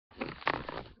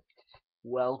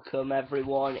Welcome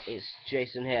everyone, it's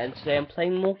Jason here, and today I'm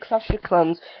playing more Clash of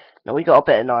Clans. Now we got a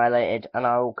bit annihilated, and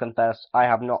I will confess, I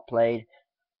have not played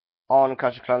on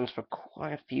Clash of Clans for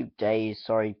quite a few days.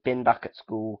 Sorry, been back at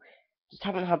school, just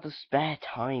haven't had the spare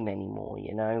time anymore,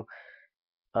 you know.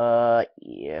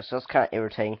 Yeah, so that's kind of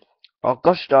irritating. Our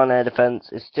gosh darn air defense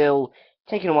is still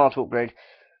taking a while to upgrade.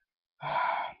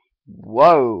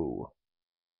 Whoa!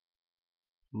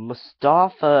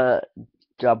 Mustafa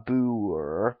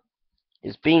Dabur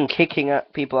is been kicking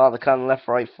at people out of the clan left,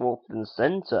 right, forth, and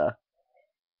centre.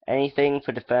 Anything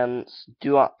for defense?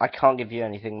 I can't give you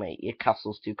anything, mate. Your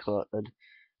castle's too cluttered.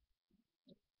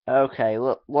 Okay,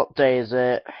 look, what day is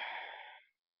it?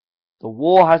 The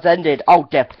war has ended. Oh,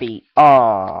 defeat.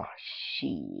 Ah,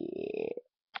 shit.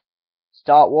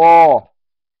 Start war.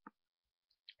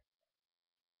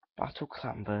 Battle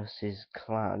clan versus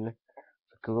clan.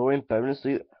 For glory and bonus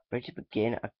loot. Ready to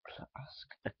begin. Ask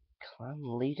a clan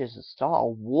leader to start a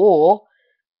war.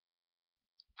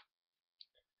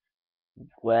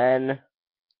 When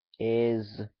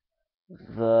is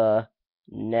the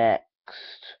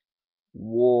next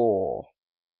war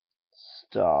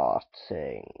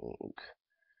starting?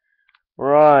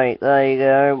 Right, there you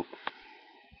go.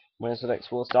 When's the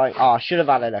next war starting? Oh, I should have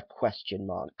added a question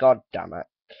mark. God damn it.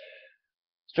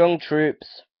 Strong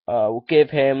troops. We'll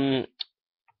give him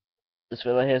this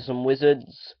fella here some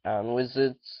wizards and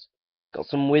wizards. Got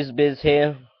some whiz-biz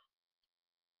here.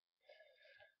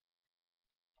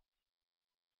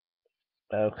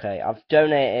 Okay, I've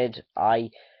donated. I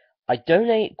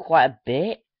donate quite a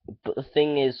bit, but the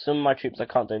thing is, some of my troops I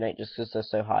can't donate just because they're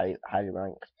so highly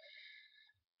ranked.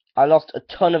 I lost a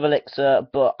ton of elixir,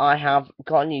 but I have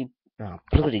got a new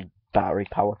bloody battery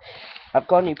power. I've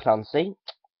got a new plan. See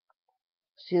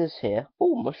this here?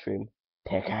 Oh, mushroom.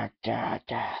 Pickaxe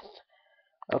death.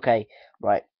 Okay,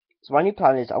 right. So my new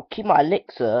plan is I'll keep my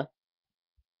elixir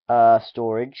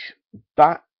storage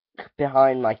back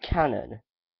behind my cannon.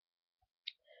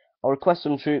 I'll request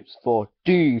some troops for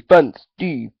defense.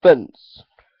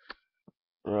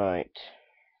 Right.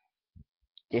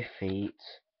 Defeat.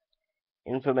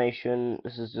 Information.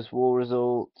 This is just war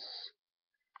results.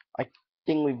 I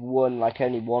think we've won like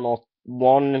only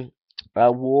one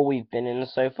war we've been in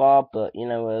so far, but you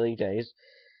know, early days.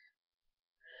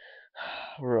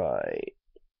 Right.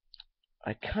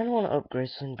 I kind of want to upgrade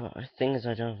something, but the thing is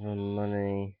I don't have the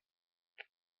money.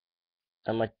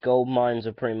 And my gold mines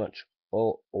are pretty much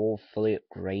all fully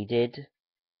upgraded.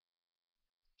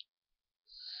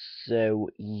 So,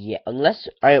 yeah, unless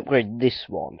I upgrade this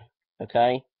one,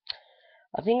 okay?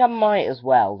 I think I might as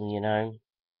well, you know.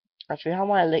 Actually, how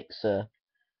my elixir?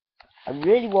 I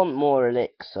really want more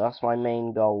elixir. That's my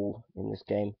main goal in this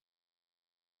game.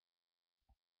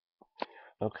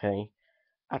 Okay.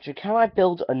 Actually, can I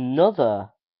build another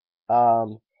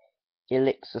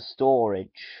elixir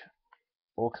storage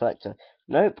or collector?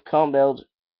 Nope, can't build.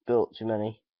 Built too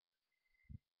many.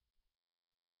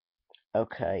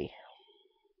 Okay.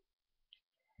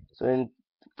 So in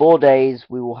 4 days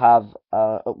we will have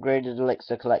upgraded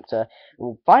elixir collector.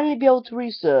 We'll finally be able to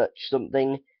research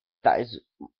something that is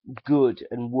good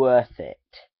and worth it.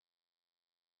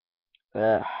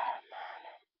 A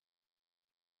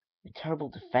terrible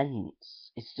defense.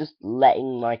 It's just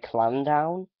letting my clan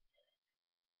down.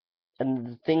 And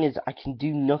the thing is, I can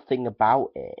do nothing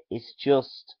about it. It's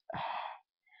just,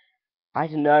 I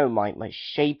don't know, my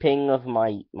shaping of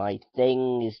my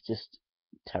thing is just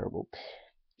terrible.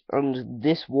 And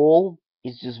this wall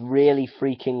is just really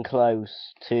freaking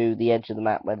close to the edge of the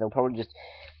map, where they'll probably just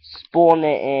spawn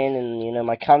it in, and you know,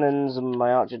 my cannons and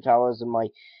my archer towers and my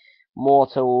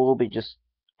mortar will all be just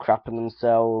crapping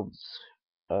themselves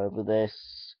over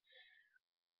this.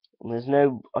 And there's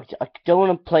no, I don't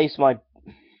want to place my,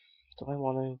 do I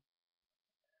want to?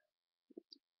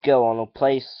 Go on, I'll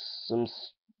place some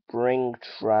spring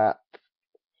trap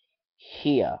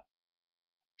here.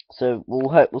 So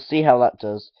we'll see how that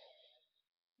does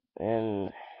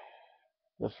in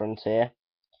the frontier.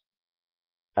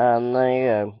 And there you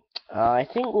go. I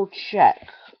think we'll check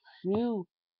who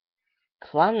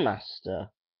Clanmaster.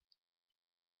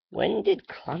 When did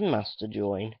Clanmaster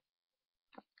join?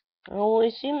 Oh, he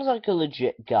seems like a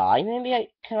legit guy. Maybe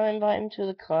can I invite him to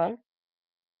the clan?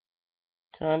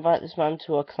 Can I invite this man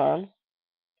to our clan?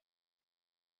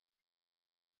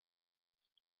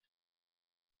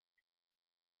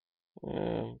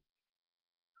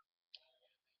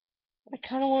 I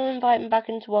kind of want to invite him back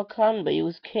into our clan, but he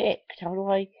was kicked. How do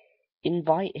I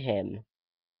invite him?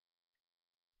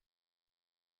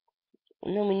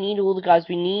 No, we need all the guys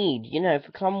we need, you know,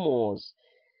 for clan wars.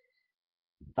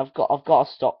 I've got to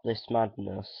stop this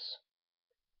madness.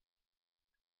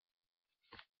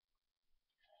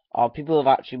 Oh, people have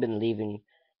actually been leaving.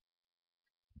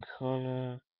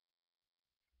 Connor.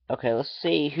 Okay, let's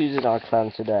see who's in our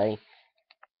clan today.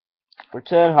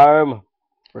 Return home.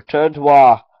 Return to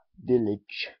our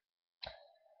village.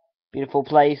 Beautiful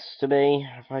place to be,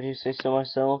 if I do say so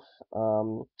myself.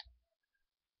 Let's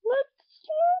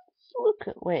look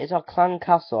at. Wait, is our clan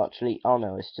castle actually? Oh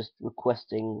no, it's just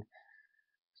requesting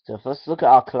stuff. Let's look at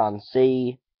our clan.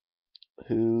 See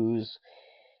who's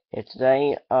here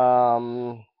today.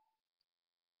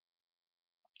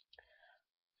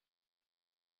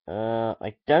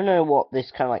 I don't know what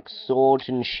this kind of like sword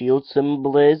and shield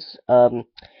symbol is.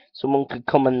 Someone could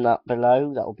comment that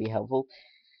below. That would be helpful.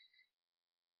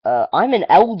 I'm an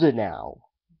elder now.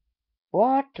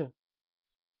 What?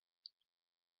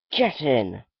 Get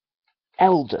in.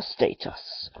 Elder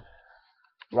status.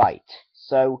 Right.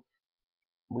 So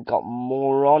we got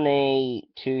Moroni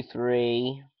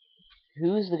 2-3.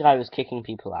 Who's the guy who's kicking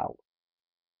people out?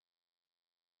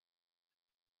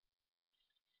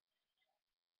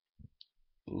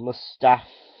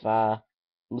 Mustafa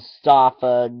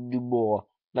Dumore.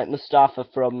 Like Mustafa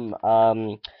from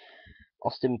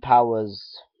Austin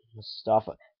Powers.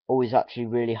 Mustafa. Oh, he's actually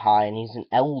really high and he's an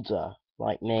elder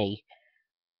like me.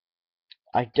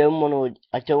 I don't want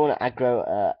to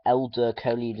aggro elder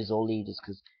co-leaders or leaders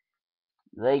because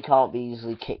they can't be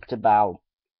easily kicked about.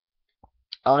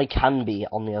 I can be,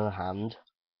 on the other hand.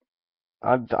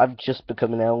 I've just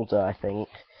become an elder, I think.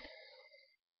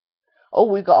 Oh,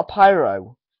 we've got a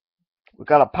pyro. We've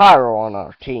got a pyro on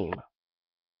our team.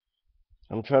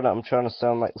 I'm trying to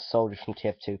sound like the soldier from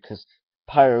TF2 because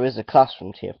pyro is a class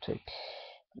from TF2.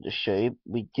 I'll just show you.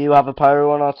 We do have a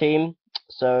pyro on our team.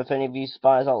 So if any of you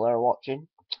spies out there are watching,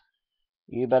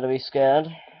 you better be scared.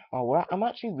 Oh, I'm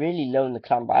actually really low in the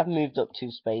clan, but I've moved up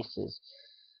 2 spaces.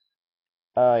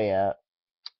 Oh yeah.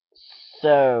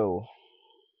 So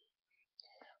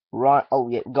right. Oh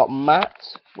yeah, we got Matt.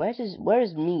 Where is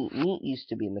Meat? Meat used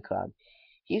to be in the clan.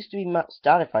 He used to be Matt's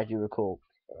dad, if I do recall.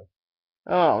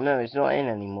 Oh no, he's not in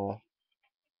anymore.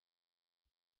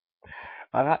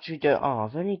 I've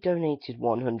only donated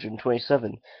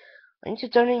 127. I need to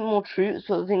donate more troops,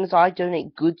 but the thing is, I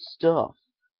donate good stuff.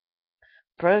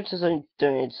 Predator's only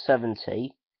donated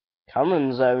 70.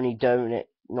 Cameron's only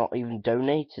not even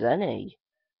donated any.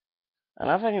 And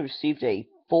I've only received a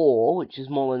 4, which is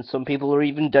more than some people are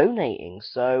even donating,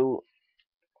 so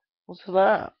what's for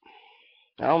that?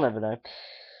 I'll never know.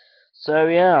 So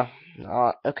yeah,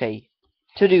 okay.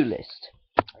 To-do list.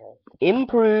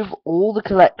 Improve all the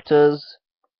collectors.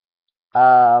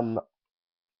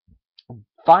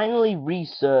 Finally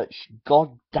research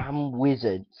goddamn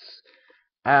wizards.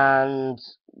 And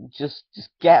just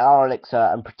get our elixir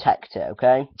and protect it,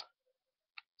 okay?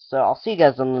 So I'll see you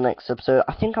guys on the next episode.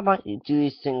 I think I might do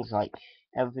these things like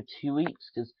every 2 weeks,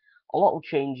 because a lot will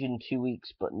change in 2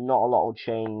 weeks, but not a lot will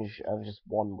change over just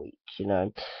 1 week, you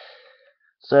know.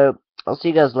 So I'll see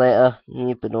you guys later.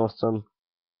 You've been awesome.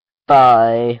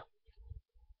 Bye.